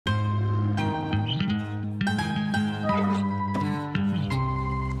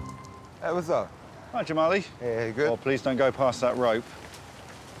Hey, what's up? Hi, Jamali. Hey, good? Oh, please don't go past that rope.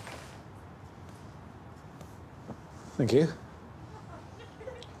 Thank you.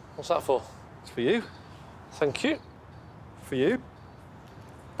 What's that for? It's for you. Thank you. For you.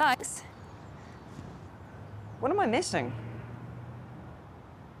 Thanks. What am I missing?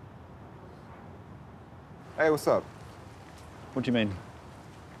 Hey, what's up? What do you mean?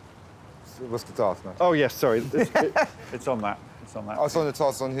 What's the task, man? Oh, yes, sorry. It's on that. It's on that. Oh, it's on the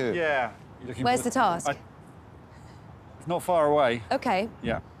task on here. Yeah. Where's the task? It's not far away. OK.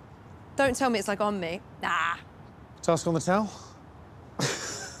 Yeah. Don't tell me it's, like, on me. Nah. Task on the towel?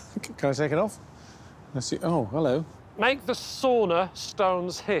 Can I take it off? Let's see. Oh, hello. Make the sauna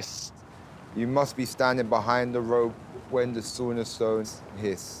stones hiss. You must be standing behind the rope when the sauna stones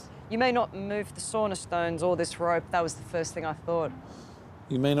hiss. You may not move the sauna stones or this rope. That was the first thing I thought.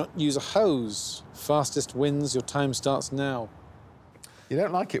 You may not use a hose. Fastest wins. Your time starts now. You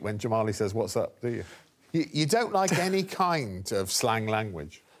don't like it when Jamali says, what's up, do you? You don't like any kind of slang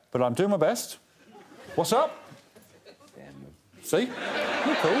language. But I'm doing my best. What's up? See?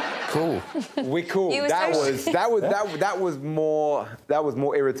 We're cool. Cool. We're cool. That was more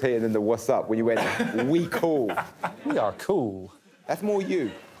irritating than the what's up when you went, we cool. We are cool. That's more you.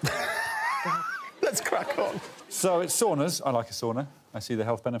 Let's crack on. So it's saunas. I like a sauna. I see the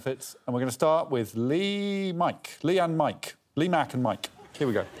health benefits. And we're going to start with Lee and Mike. Lee, Mac and Mike. Here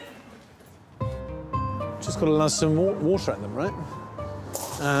we go. Just got to luzz some water at them, right?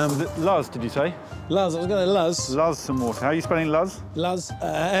 Luz, did you say? Luzz, I was going to luzz. Luz some water. How are you spelling Luz? Luzz,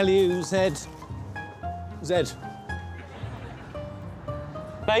 L-U-Z. Z.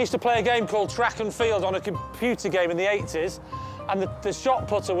 I used to play a game called Track and Field on a computer game in the 80s, and the shot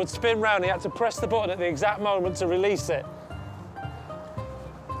putter would spin round. He had to press the button at the exact moment to release it.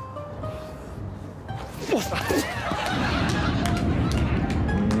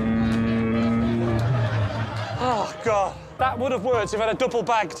 Oh, God. That would have worked if I'd have double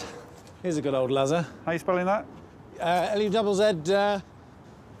bagged. Here's a good old luzzer. How are you spelling that? L-U-Z-Z-E-R.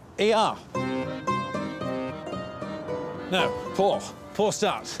 No, poor. Poor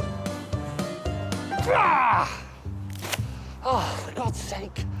start. Ah! Oh, for God's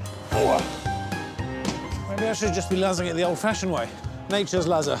sake. Maybe I should just be luzzing it the old-fashioned way. Nature's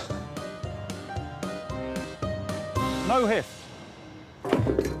luzzer. No hiss.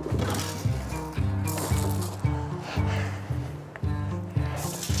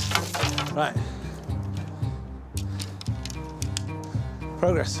 Right.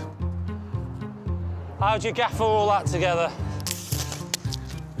 Progress. How'd you gaffer all that together?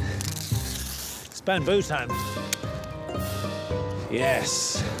 It's bamboo time.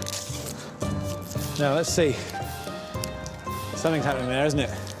 Yes. Now, let's see. Something's happening there, isn't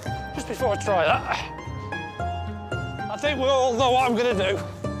it? Just before I try that, I think we all know what I'm going to do.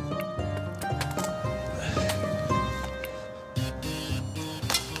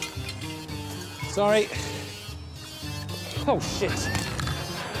 Sorry. Oh, shit.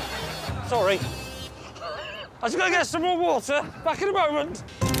 Sorry. I was going to get some more water. Back in a moment.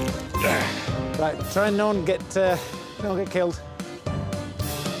 Right, try and no one get killed.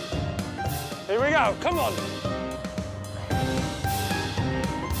 Here we go. Come on.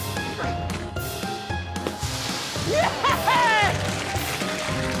 Yeah!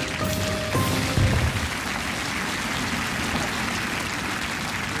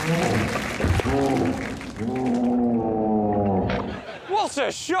 What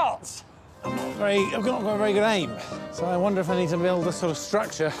a shot! I've not got a very good aim, so I wonder if I need to build a sort of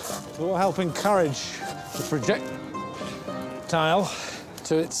structure that will help encourage the projectile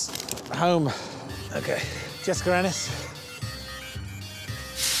to its home. OK. Jessica Ennis.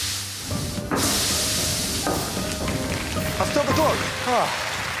 I've stopped the clock. Oh,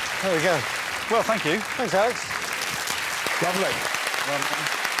 there we go. Well, thank you. Thanks, Alex. Lovely.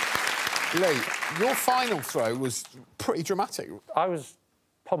 Lee, your final throw was pretty dramatic. I was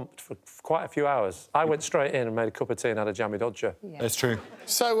pumped for quite a few hours. I went straight in and made a cup of tea and had a jammy dodger. Yeah. That's true.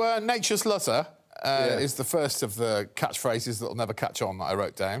 So, nature's luzzer is the first of the catchphrases that'll never catch on that I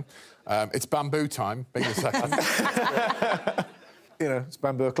wrote down. It's bamboo time, being the second. You know, it's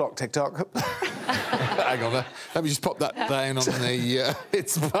bamboo o'clock, tick-tock. Hang on there. Let me just pop that down on the...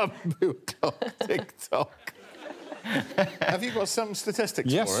 it's bamboo o'clock, tick-tock. Have you got some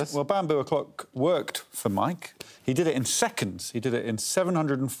statistics for us? Yes, well, bamboo o'clock worked for Mike. He did it in seconds. He did it in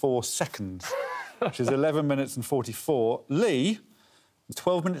 704 seconds, which is 11 minutes and 44. Lee,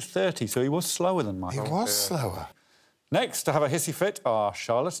 12 minutes 30, so he was slower than Mike. He was slower. Next, to have a hissy fit are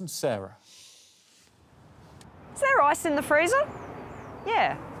Charlotte and Sarah. Is there ice in the freezer?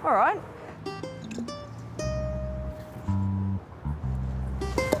 Yeah, all right.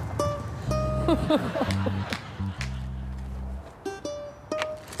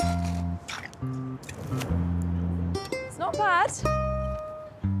 It's not bad.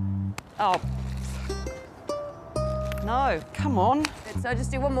 Oh. No, come on. So I'll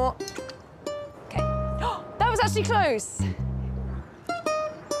just do one more. OK. That was actually close.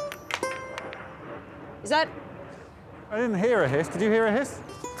 Is that... I didn't hear a hiss. Did you hear a hiss?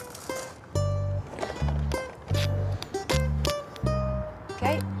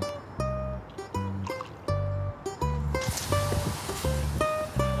 OK.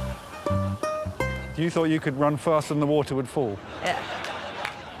 You thought you could run faster than the water would fall? Yeah.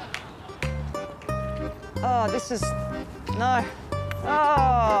 Oh, this is... No.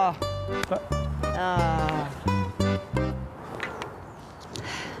 Oh. Oh.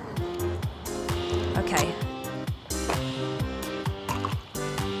 OK.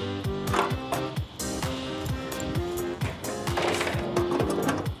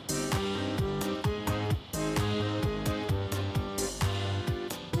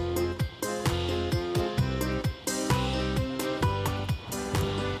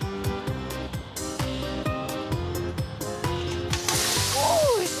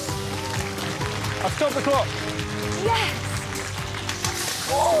 I've stopped the clock. Yes!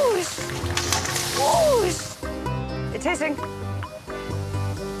 Whoosh! Whoosh! It's hissing.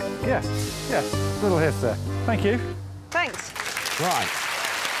 Yes, yes. Little hiss there. Thank you. Thanks. Right.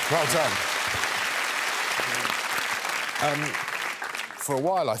 Well done. For a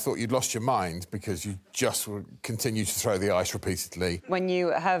while, I thought you'd lost your mind because you just would continue to throw the ice repeatedly. When you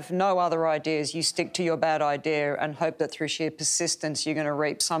have no other ideas, you stick to your bad idea and hope that through sheer persistence you're going to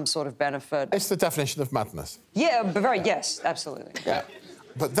reap some sort of benefit. It's the definition of madness. Yeah, but yes, absolutely. Yeah.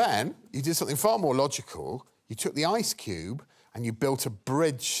 But then you did something far more logical. You took the ice cube and you built a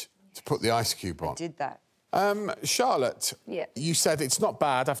bridge to put the ice cube on. I did that. Charlotte, Yeah. you said it's not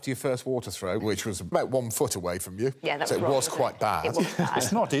bad after your first water throw, which was about 1 foot away from you. Yeah, that so was it wrong, was wasn't quite it? bad. It was bad.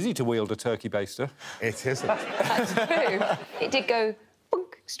 It's not easy to wield a turkey baster. It isn't. That's true. It did go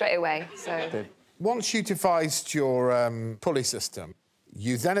boink straight away, so... Once you devised your pulley system,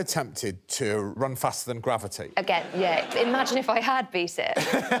 you then attempted to run faster than gravity. Again, yeah. Imagine if I had beat it.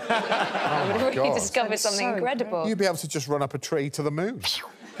 I would have really God. discovered something incredible. You'd be able to just run up a tree to the moon.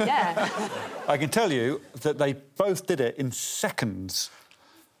 Yeah. I can tell you that they both did it in seconds.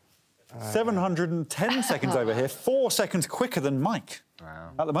 710 seconds over here, 4 seconds quicker than Mike.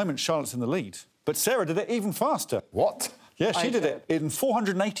 Wow. At the moment, Charlotte's in the lead. But Sarah did it even faster. What? Yeah, she did it in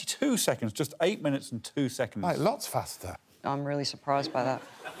 482 seconds, just 8 minutes and 2 seconds. Like, lots faster. I'm really surprised by that.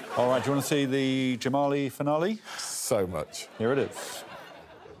 All right, do you want to see the Jamali finale? So much. Here it is.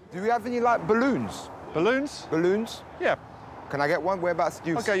 Do we have any, like, balloons? Balloons? Balloons? Yeah. Can I get one? Whereabouts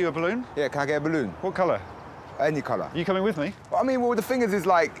do you... I'll get you a balloon. Yeah, can I get a balloon? What colour? Any colour. Are you coming with me? I mean, well, the thing is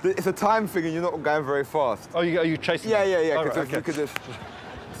like, it's a time thing and you're not going very fast. Oh, are you chasing Yeah, me? yeah, yeah. Oh, Could right, okay. you could just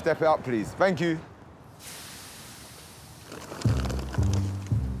step it up, please. Thank you.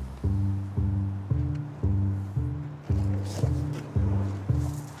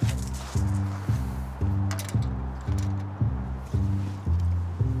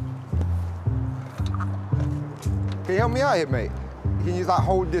 Can you help me out here, mate? Can you, like,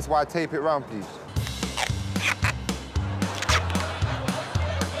 hold this while I tape it around, please?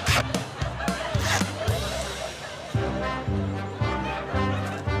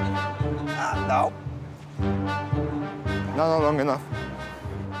 No. No, not long enough.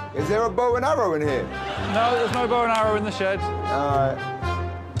 Is there a bow and arrow in here? No, there's no bow and arrow in the shed. All right.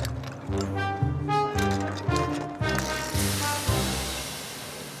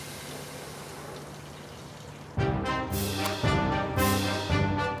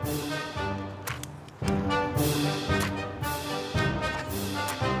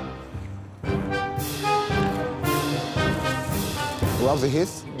 Love the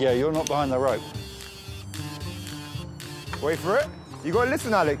hiss. Yeah, you're not behind the rope. Wait for it. You gotta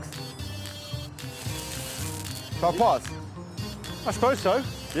listen, Alex. So I'll pass. I suppose so.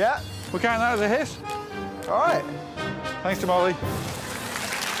 Yeah? We're counting that as a hiss. All right. Thanks to Molly.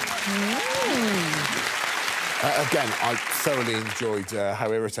 Again, I thoroughly enjoyed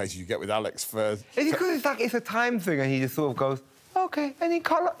how irritated you get with Alex for... Is it because it's like, it's a time thing and he just sort of goes, OK, any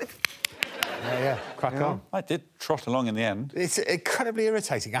colour? Yeah, crack on. I did trot along in the end. It's incredibly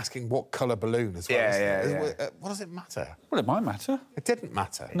irritating asking what colour balloon as well. Yeah, isn't yeah, it? yeah. What does it matter? Well, it might matter. It didn't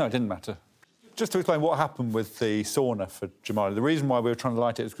matter. No, it didn't matter. Just to explain what happened with the sauna for Jamali, the reason why we were trying to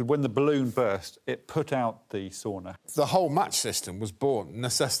light it is because when the balloon burst, it put out the sauna. The whole match system was born,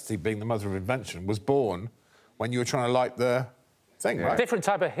 necessity being the mother of invention, was born when you were trying to light the thing, right? Different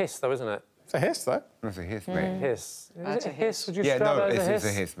type of hiss, though, isn't it? It's a hiss, though. That's a hiss, mate. Hiss. Is it a hiss? Would you Yeah, describe no, that as it's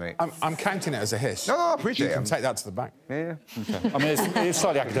a hiss, mate. I'm counting it as a hiss. No, I appreciate You can it. take that to the bank. Yeah. I mean, it's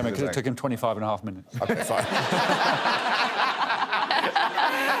slightly academic because it took him 25 and a half minutes. Okay, fine.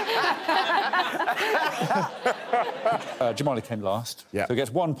 Jamali came last, Yeah. so he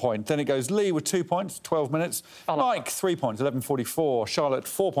gets 1 point. Then it goes Lee with 2 points, 12 minutes. Mike, 3 points, 11:44. Charlotte,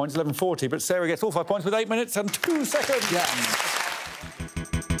 4 points, 11:40. But Sarah gets all 5 points with 8 minutes and 2 seconds. Yeah.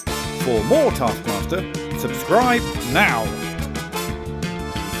 For more Taskmaster, subscribe now.